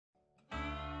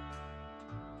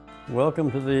Welcome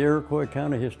to the Iroquois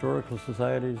County Historical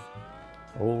Society's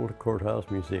Old Courthouse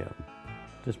Museum.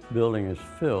 This building is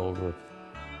filled with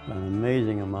an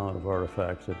amazing amount of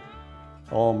artifacts that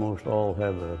almost all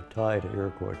have a tie to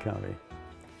Iroquois County.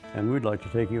 And we'd like to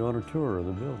take you on a tour of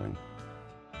the building.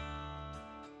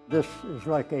 This is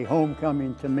like a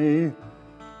homecoming to me.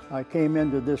 I came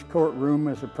into this courtroom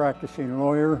as a practicing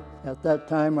lawyer. At that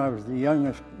time, I was the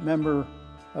youngest member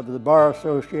of the Bar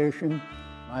Association.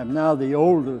 I'm now the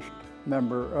oldest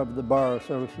member of the Bar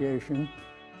Association.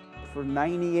 For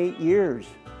 98 years,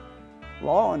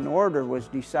 law and order was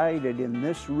decided in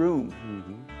this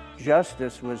room.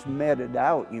 Justice was meted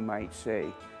out, you might say,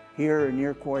 here in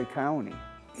Iroquois County.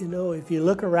 You know, if you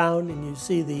look around and you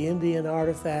see the Indian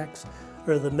artifacts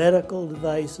or the medical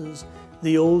devices,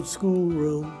 the old school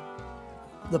room,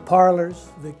 the parlors,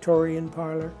 Victorian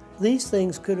parlor, these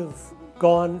things could have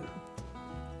gone,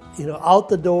 out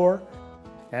the door.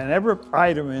 And every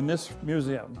item in this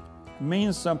museum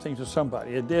means something to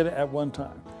somebody. It did at one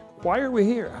time. Why are we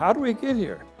here? How do we get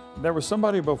here? There was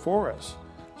somebody before us.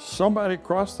 Somebody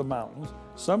crossed the mountains.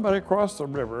 Somebody crossed the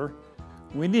river.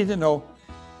 We need to know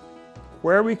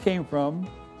where we came from,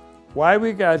 why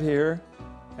we got here,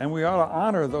 and we ought to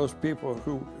honor those people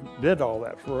who did all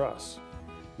that for us.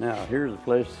 Now, here's a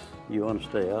place you want to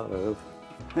stay out of.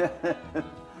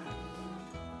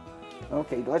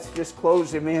 Okay, let's just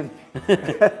close him in.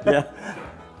 Yeah.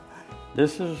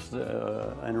 This is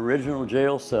an original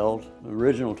jail cell,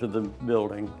 original to the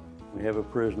building. We have a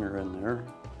prisoner in there.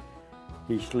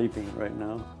 He's sleeping right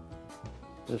now.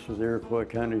 This was Iroquois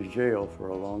County's jail for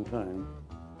a long time.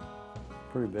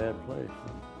 Pretty bad place.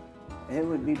 It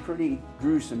would be pretty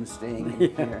gruesome staying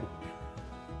in here.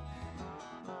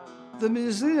 The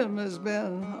museum has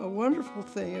been a wonderful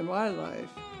thing in my life.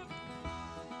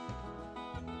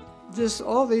 Just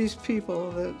all these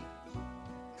people that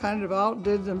kind of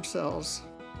outdid themselves.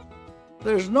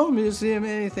 There's no museum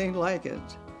anything like it.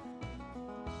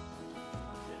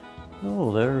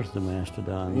 Oh, there's the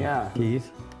mastodon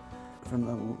teeth. From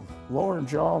the lower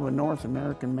jaw of a North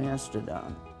American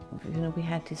mastodon. We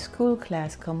had the school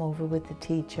class come over with the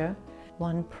teacher.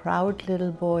 One proud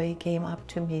little boy came up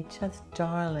to me, just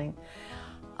darling.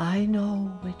 I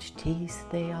know which teeth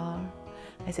they are.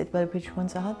 I said, well, which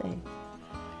ones are they?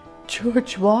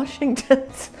 George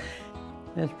Washington's.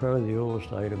 That's probably the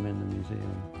oldest item in the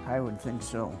museum. I would think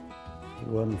so. If it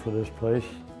wasn't for this place,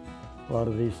 a lot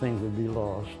of these things would be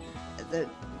lost. The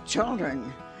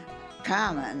children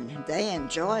come and they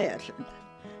enjoy it.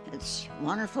 It's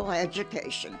wonderful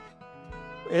education.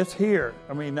 It's here.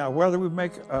 I mean, now whether we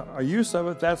make a use of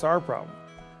it, that's our problem.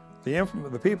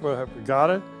 The people have got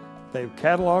it, they've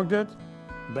cataloged it,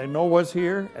 they know what's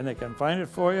here, and they can find it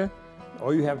for you.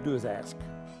 All you have to do is ask.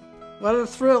 What a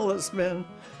thrill it's been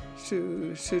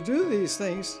to do these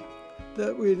things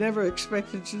that we never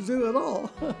expected to do at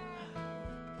all.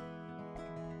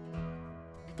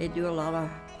 They do a lot of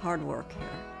hard work here.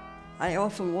 I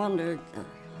often wondered,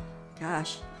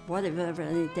 gosh, what if ever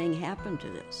anything happened to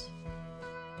this?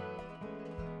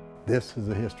 This is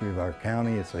the history of our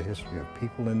county, it's a history of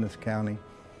people in this county,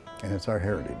 and it's our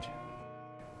heritage.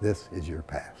 This is your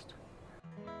past.